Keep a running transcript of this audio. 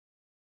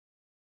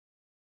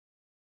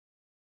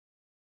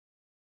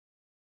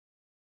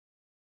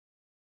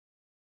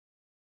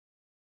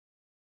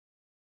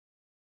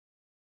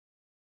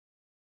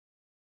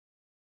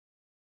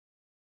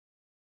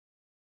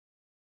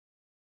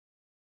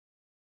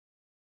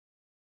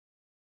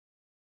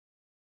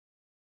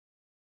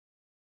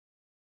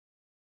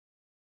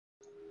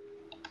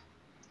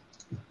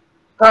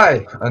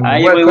Hi, and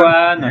Hi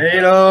welcome. everyone.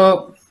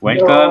 Hello.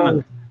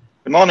 Welcome.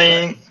 Good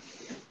morning.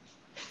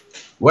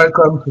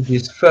 Welcome to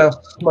this first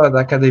Smode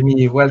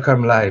Academy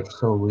Welcome Live.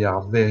 So we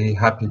are very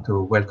happy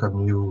to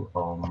welcome you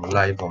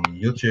live on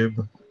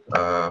YouTube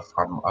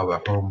from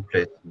our home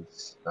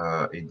places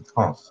in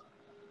France.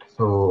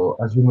 So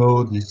as you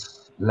know,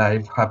 this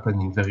live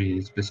happened in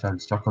very special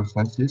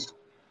circumstances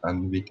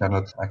and we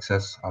cannot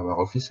access our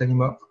office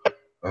anymore.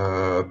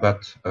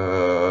 But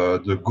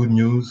the good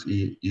news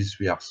is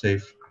we are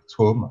safe at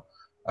home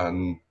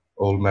and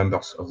all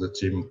members of the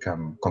team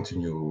can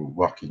continue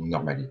working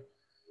normally.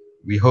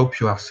 We hope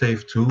you are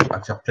safe too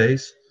at your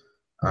place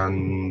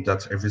and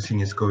that everything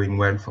is going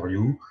well for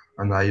you.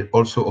 And I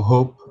also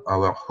hope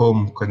our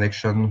home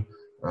connection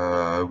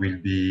will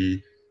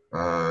be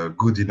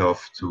good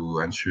enough to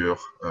ensure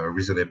a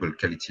reasonable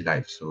quality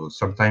life. So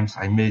sometimes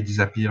I may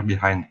disappear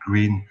behind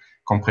green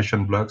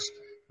compression blocks,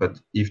 but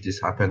if this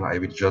happens, I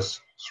will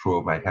just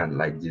throw my hand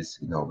like this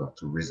in order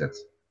to reset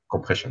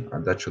compression,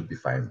 and that should be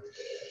fine.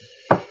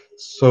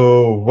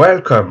 So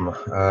welcome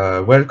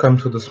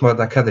to the Smode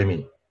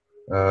Academy.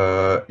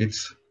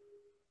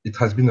 It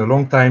has been a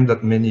long time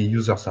that many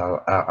users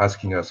are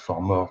asking us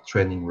for more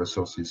training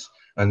resources,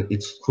 and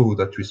it's true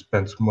that we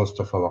spend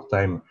most of our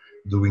time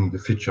doing the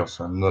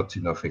features and not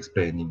enough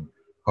explaining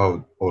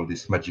how all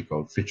these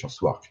magical features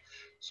work.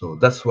 So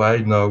that's why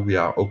now we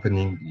are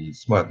opening the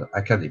Smode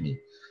Academy.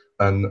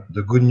 And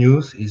the good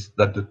news is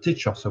that the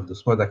teachers of the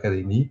Smode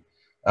Academy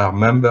are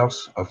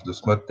members of the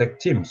Smode Tech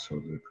team, so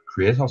the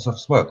creators of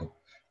Smode.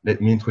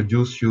 Let me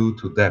introduce you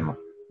to them.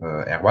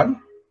 Erwan.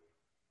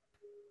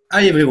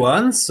 Hi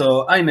everyone,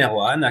 so I'm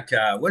Erwan,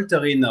 aka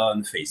Walterin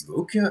on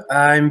Facebook.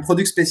 I'm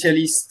product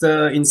specialist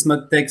in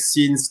Smode Tech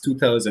since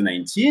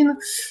 2019,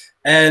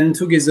 and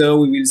together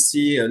we will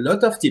see a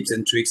lot of tips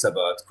and tricks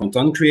about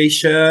content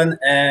creation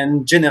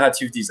and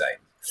generative design.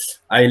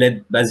 I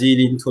let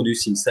Basile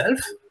introduce himself.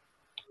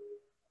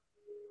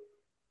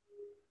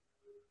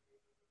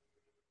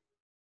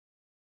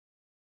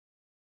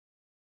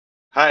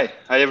 Hi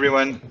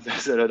everyone.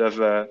 There's a lot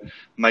of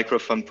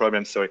microphone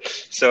problems, sorry.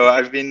 So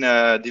I've been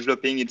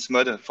developing in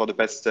Smode for the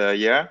past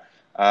year.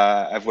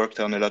 I've worked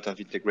on a lot of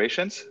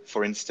integrations,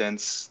 for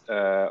instance,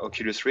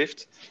 Oculus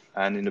Rift,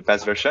 and in the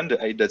past version, the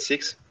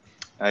 8.6,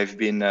 I've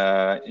been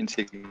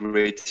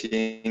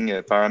integrating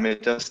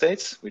parameter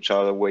states, which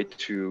are a way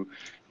to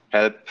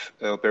help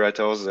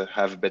operators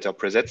have better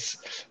presets.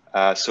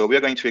 So we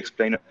are going to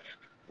explain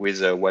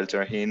with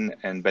Walter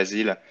and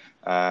Basile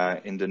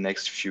in the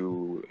next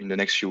few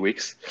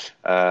weeks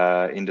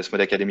in the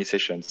Smode Academy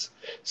sessions.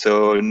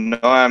 So now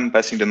I'm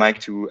passing the mic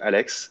to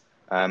Alex,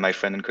 my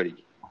friend and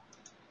colleague.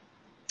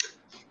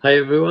 Hi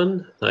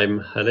everyone,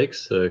 I'm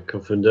Alex,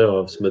 co-founder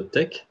of Smode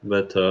Tech,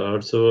 but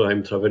also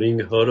I'm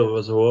traveling all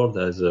over the world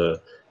as a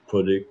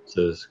product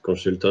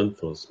consultant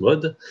for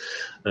Smode.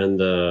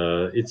 And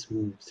it's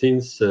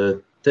since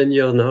 10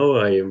 years now,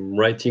 I am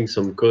writing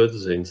some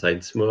codes inside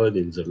Smode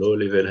in the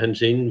low-level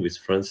engine with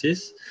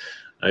Francis.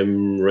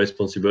 I'm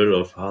responsible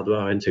of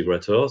hardware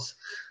integrators.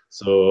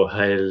 So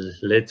I'll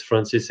let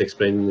Francis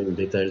explain in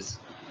details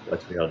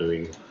what we are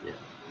doing here.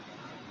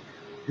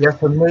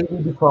 Yes, and maybe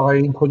before I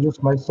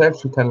introduce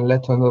myself, you can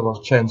let another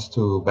chance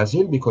to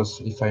Basile, because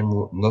if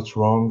I'm not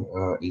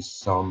wrong, his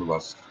sound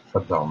was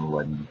shut down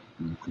when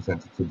he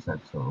presented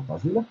himself. So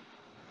Basile?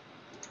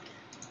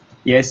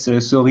 Yes,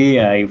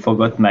 sorry, I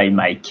forgot my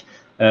mic.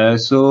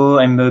 So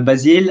I'm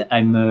Basile.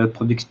 I'm a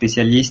product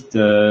specialist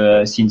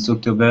since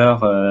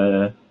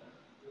October,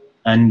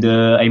 and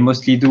I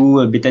mostly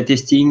do beta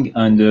testing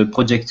and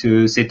project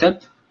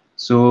setup.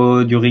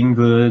 So during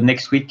the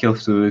next week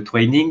of the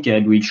training,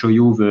 I will show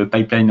you the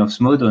pipeline of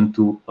Smode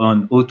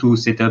on how to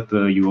set up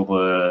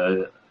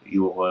your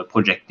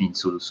project in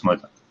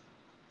Smode.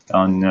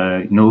 And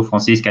now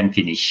Francis can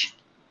finish.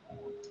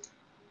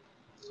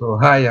 So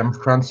hi, I'm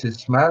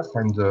Francis Mas.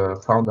 I'm the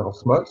founder of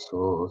Smode.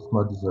 So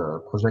Smode is a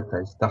project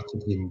I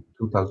started in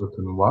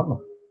 2001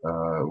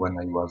 when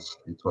it was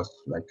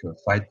like a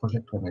side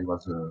project when I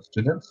was a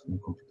student in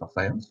computer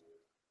science.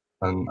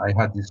 And I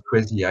had this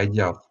crazy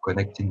idea of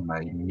connecting my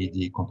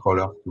MIDI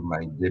controller to my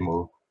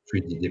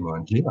 3D demo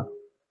engine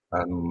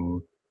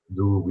and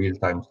do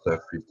real-time stuff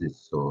with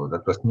this. So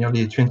that was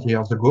nearly 20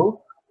 years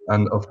ago.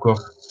 And of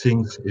course,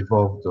 things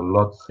evolved a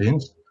lot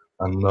since.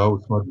 And now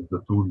Smode is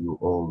the tool you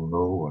all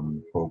know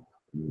and hope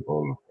you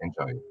all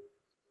enjoy.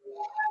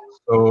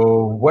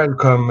 So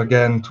welcome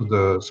again to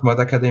the Smode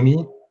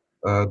Academy.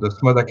 The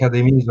Smode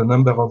Academy is a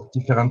number of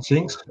different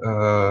things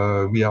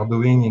we are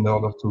doing in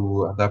order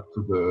to adapt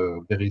to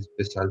the very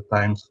special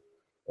times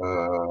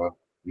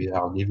we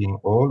are living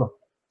all.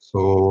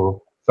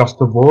 So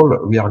first of all,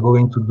 we are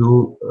going to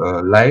do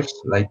lives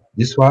like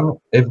this one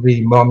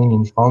every morning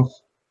in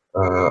France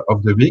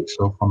of the week,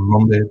 so from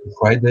Monday to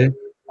Friday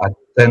at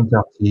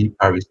 10:30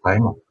 Paris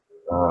time.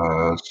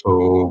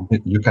 So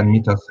you can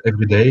meet us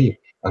every day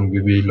and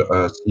we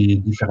will see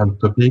different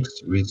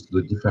topics with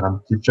the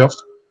different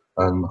teachers,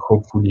 and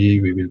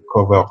hopefully we will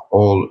cover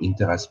all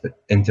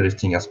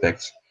interesting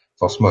aspects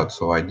for Smode.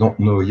 So I don't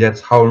know yet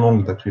how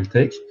long that will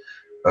take,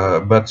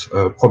 but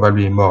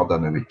probably more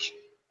than a week.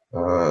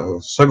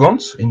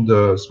 Second, in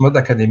the Smode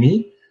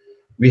Academy,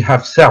 we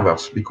have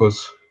servers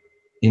because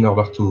in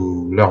order to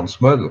learn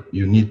Smode,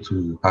 you need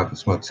to have a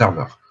Smode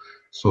server.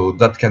 So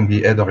that can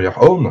be either your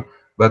own,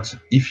 but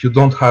if you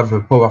don't have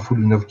a powerful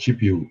enough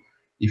GPU,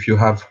 if you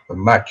have a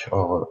Mac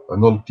or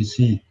an old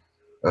PC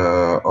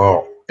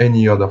or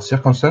any other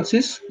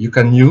circumstances, you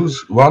can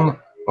use one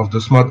of the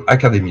Smode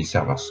Academy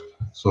servers.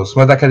 So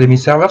Smode Academy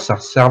servers are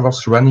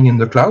servers running in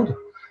the cloud,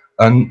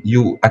 and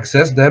you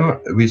access them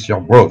with your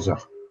browser.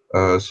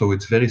 So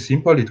it's very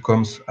simple. It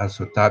comes as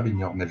a tab in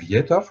your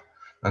navigator,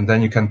 and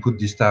then you can put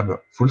this tab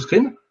full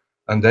screen,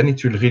 and then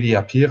it will really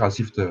appear as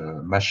if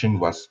the machine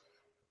was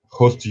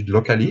hosted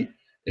locally,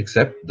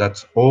 except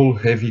that all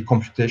heavy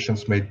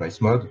computations made by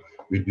Smode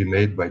will be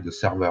made by the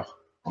server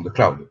on the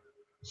cloud.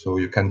 So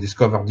you can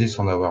discover this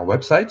on our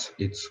website.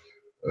 It's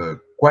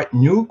quite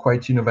new,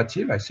 quite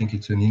innovative. I think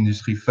it's an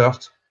industry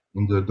first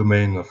in the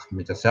domain of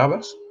meta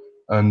servers.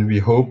 And we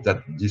hope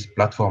that this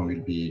platform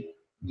will be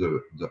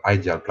the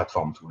ideal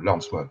platform to learn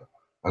Smode.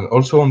 And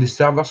also on these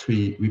servers,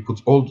 we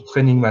put all the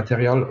training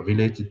material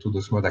related to the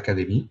Smode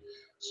Academy.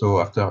 So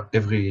after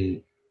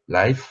every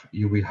live,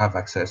 you will have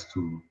access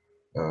to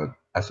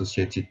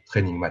associated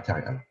training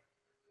material.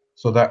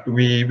 So that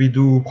we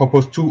do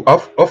propose two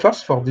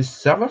offers for these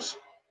servers.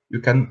 You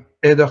can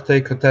either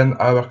take a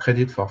 10-hour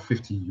credit for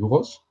 50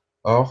 euros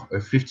or a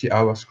 50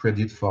 hours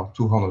credit for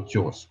 200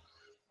 euros.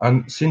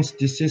 And since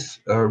this is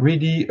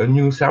really a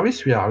new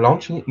service, we are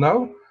launching it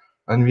now,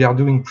 and we are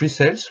doing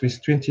pre-sales with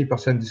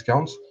 20%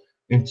 discounts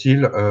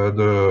until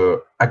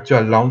the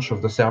actual launch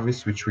of the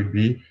service, which will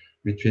be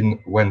between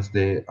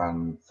Wednesday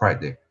and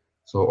Friday.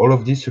 So all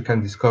of this, you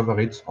can discover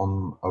it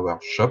on our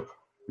shop,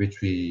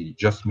 which we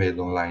just made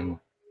online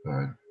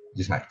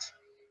this night.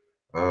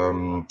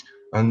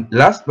 And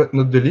last but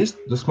not the least,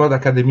 the Smode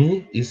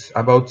Academy is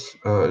about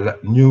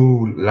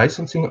new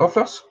licensing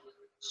offers.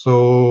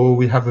 So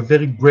we have a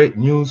very great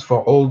news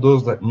for all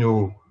those that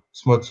know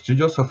Smode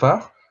Studio so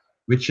far,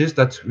 which is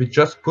that we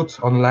just put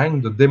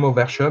online the demo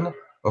version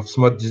of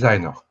Smode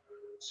Designer.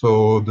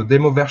 So the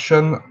demo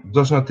version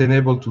does not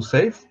enable to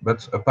save,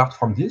 but apart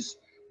from this,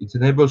 it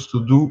enables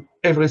to do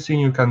everything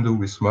you can do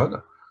with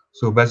Smode.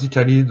 So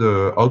basically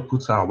the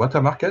outputs are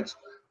watermarked,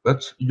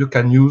 but you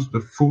can use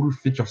the full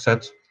feature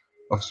set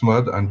of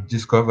Smode and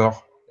discover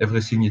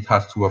everything it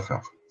has to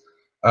offer.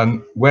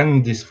 And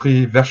when this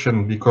free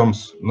version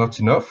becomes not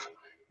enough,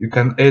 you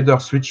can either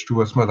switch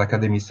to a Smode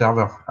Academy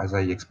server, as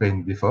I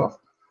explained before,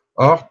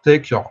 or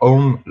take your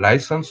own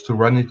license to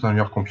run it on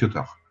your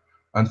computer.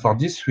 And for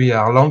this, we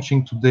are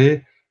launching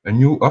today a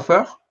new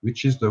offer,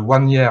 which is the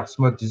 1-year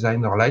Smode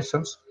Designer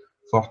license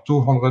for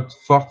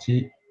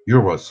 240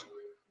 euros.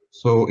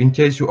 So in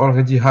case you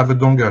already have a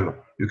dongle,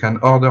 you can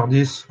order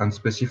this and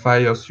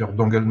specify us your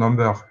dongle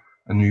number,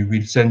 and we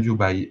will send you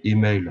by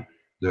email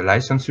the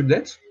license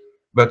update.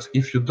 But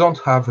if you don't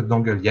have a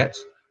dongle yet,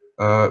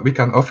 we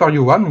can offer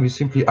you one. We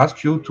simply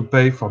ask you to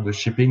pay for the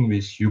shipping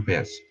with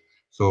UPS.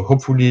 So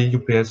hopefully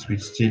UPS will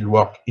still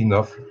work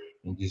enough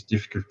in these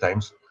difficult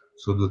times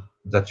so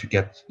that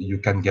you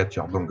can get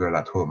your dongle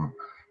at home.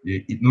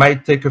 It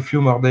might take a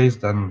few more days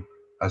than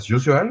as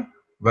usual,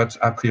 but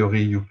a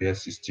priori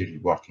UPS is still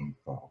working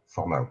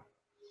for now.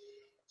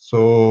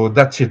 So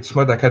that's it.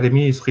 Smode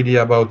Academy is really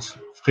about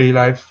free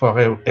life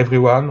for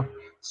everyone,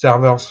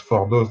 servers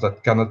for those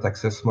that cannot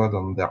access Smode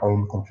on their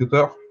own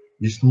computer,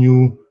 this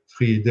new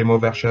free demo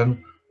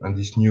version, and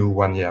this new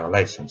 1-year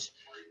license.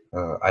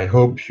 I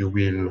hope you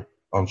will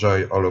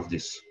enjoy all of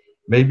this.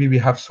 Maybe we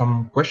have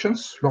some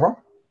questions, Laurent?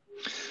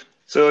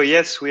 So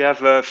yes, we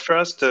have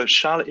first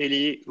Charles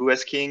Elie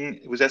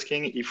who's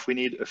asking if we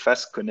need a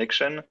fast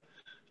connection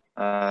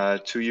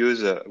to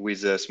use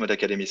with Smode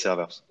Academy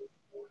servers.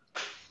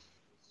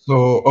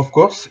 So of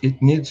course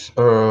it needs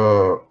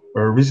a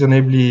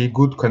reasonably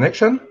good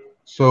connection.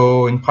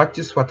 So in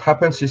practice, what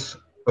happens is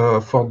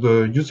for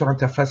the user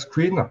interface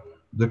screen,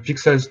 the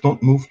pixels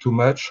don't move too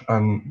much,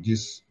 and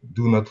this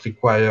do not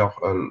require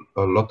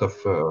a lot of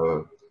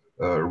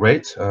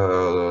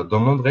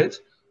download rate.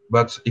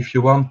 But if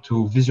you want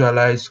to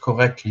visualize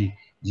correctly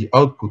the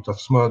output of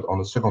Smode on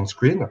a second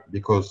screen,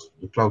 because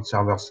the cloud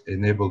servers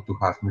enable to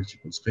have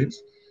multiple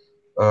screens,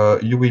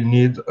 you will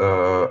need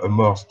a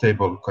more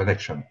stable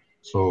connection.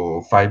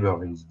 So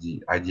fiber is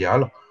the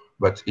ideal,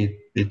 but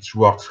it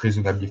works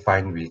reasonably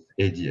fine with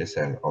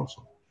ADSL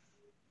also.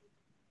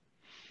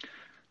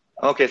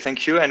 Okay,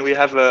 thank you. And we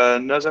have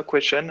another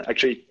question,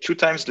 actually 2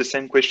 times the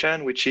same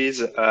question, which is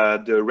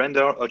the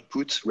render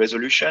output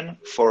resolution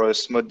for a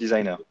Smode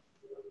Designer.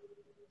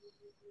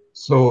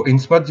 So in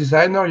Smode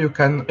Designer, you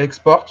can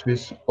export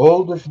with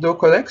all the video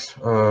codecs,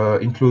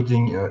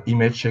 including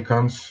image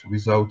sequence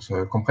without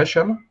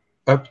compression,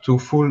 up to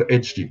full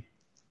HD.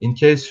 In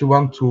case you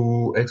want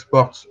to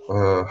export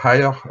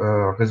higher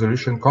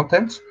resolution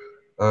content,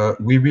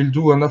 we will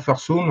do an offer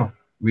soon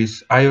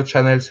with I/O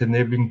channels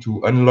enabling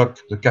to unlock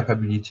the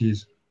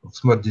capabilities of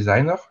Smode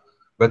Designer.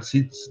 But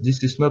since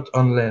this is not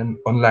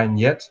online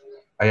yet,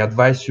 I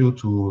advise you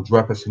to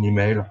drop us an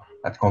email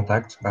at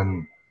contact,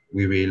 and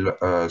we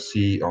will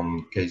see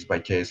on case by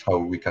case how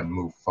we can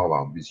move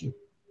forward with you.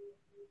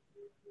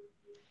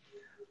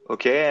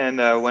 Okay, and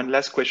one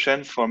last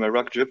question from a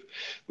rock group,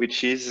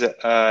 which is,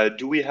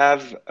 do we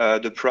have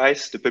the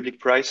price, the public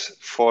price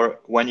for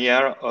 1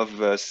 year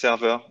of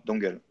server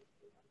dongle?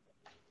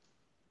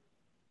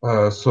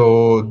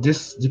 So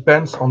this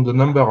depends on the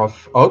number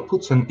of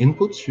outputs and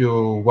inputs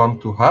you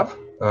want to have.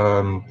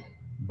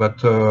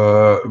 But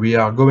we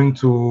are going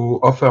to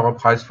offer a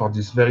price for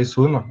this very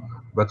soon.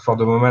 But for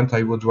the moment,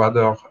 I would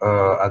rather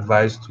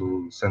advise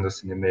to send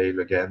us an email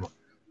again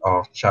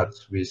or chat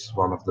with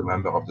one of the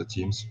members of the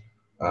teams,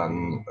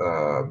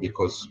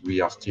 because we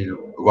are still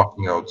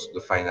working out the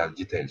final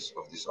details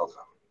of this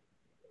offer.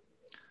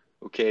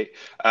 Okay.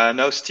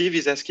 Now Steve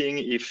is asking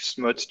if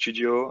Smode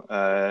Studio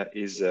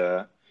is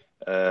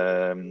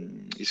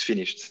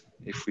finished,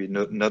 if we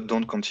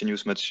don't continue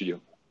Smode Studio.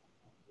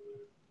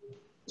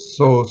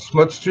 So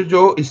Smode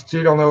Studio is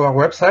still on our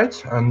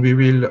website, and we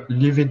will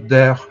leave it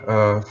there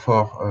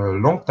for a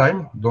long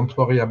time. Don't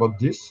worry about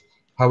this.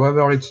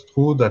 However, it's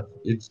true that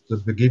it's the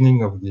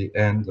beginning of the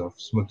end of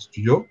Smode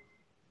Studio,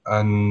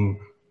 and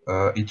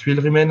it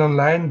will remain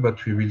online,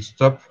 but we will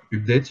stop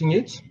updating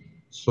it.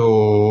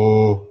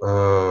 So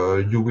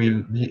you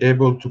will be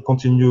able to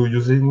continue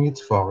using it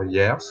for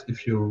years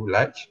if you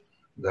like.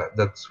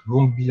 That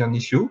won't be an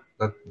issue.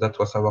 That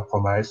was our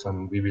promise,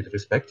 and we will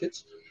respect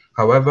it.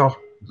 However,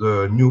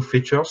 the new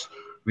features,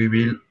 we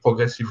will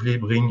progressively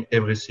bring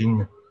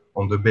everything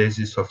on the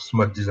basis of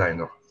Smode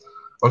Designer.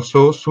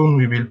 Also, soon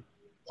we will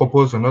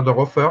propose another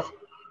offer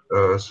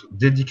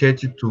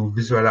dedicated to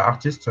visual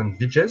artists and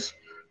VJs.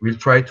 We'll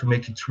try to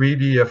make it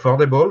really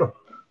affordable,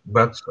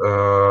 but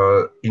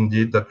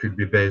indeed that will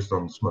be based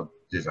on Smode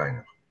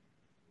Designer.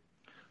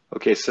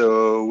 Okay,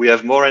 so we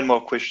have more and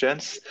more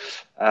questions.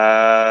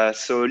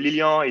 So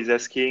Lilian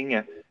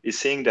is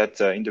saying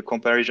that in the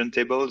comparison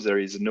table, there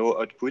is no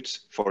output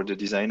for the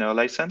designer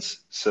license.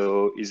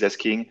 So he's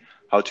asking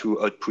how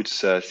to output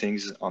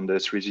things on the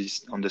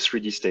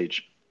 3D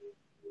stage.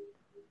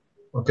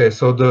 Okay,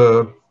 so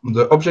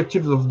the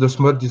objective of the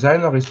Smode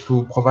Designer is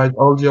to provide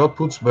all the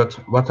outputs, but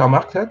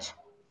watermarked.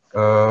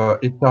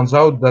 It turns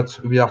out that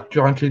we are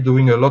currently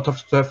doing a lot of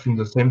stuff in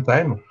the same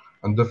time,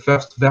 and the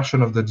first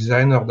version of the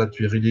designer that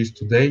we released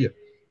today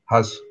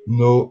has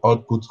no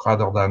outputs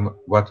rather than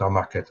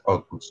watermarked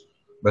outputs.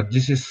 But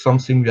this is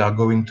something we are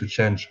going to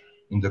change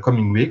in the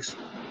coming weeks.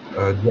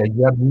 The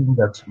idea being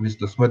that with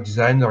the Smode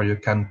Designer, you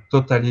can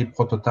totally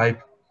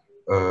prototype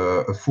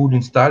a full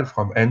install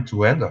from end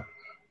to end,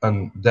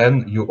 and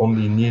then you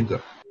only need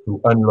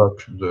to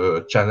unlock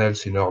the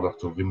channels in order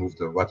to remove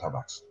the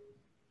watermarks.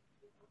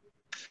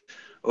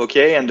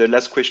 Okay, and the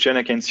last question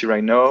I can see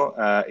right now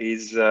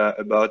is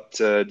about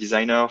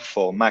Designer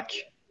for Mac.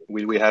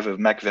 Will we have a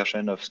Mac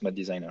version of Smode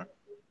Designer?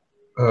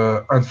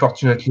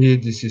 Unfortunately,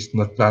 this is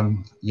not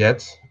planned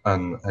yet,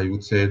 and I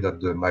would say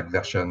that the Mac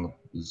version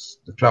is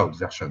the cloud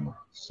version.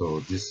 So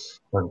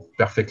this runs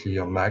perfectly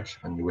on Mac,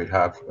 and you will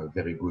have a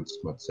very good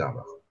Smode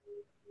server.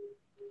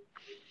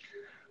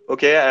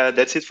 Okay,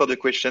 that's it for the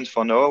questions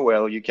for now.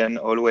 Well, you can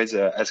always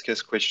ask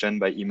us questions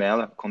by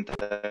email,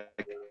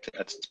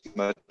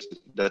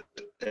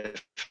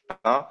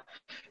 contact@smode.fr.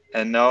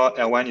 And now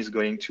Erwan is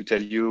going to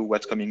tell you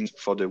what's coming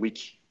for the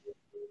week.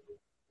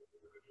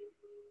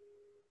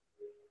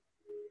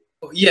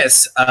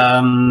 Yes,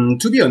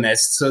 to be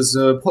honest, so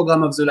the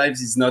program of the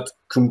lives is not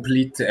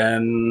complete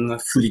and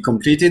fully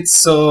completed.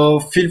 So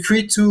feel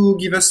free to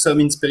give us some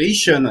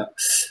inspiration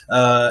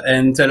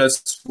and tell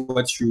us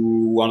what you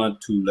wanted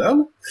to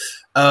learn.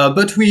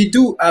 But we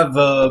do have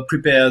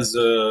prepared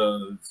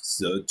the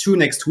two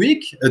next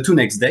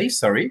days,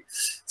 sorry.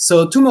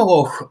 So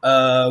tomorrow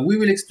we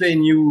will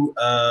explain you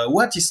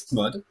what is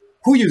Smode,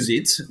 who use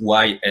it,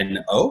 why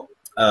and how.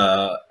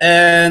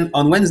 And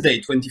on Wednesday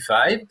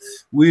 25,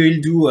 we will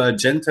do a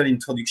gentle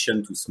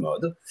introduction to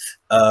Smode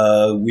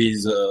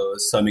with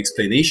some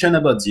explanation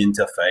about the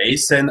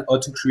interface and how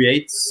to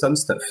create some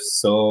stuff.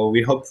 So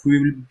we hope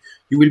you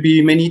will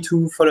be many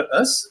to follow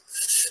us.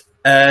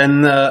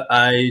 And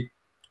I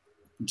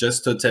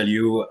just tell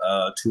you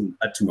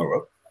at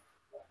tomorrow.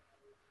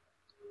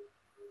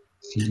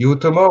 See you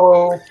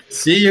tomorrow.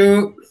 See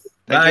you.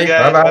 Thank Bye. you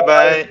guys.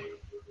 Bye-bye.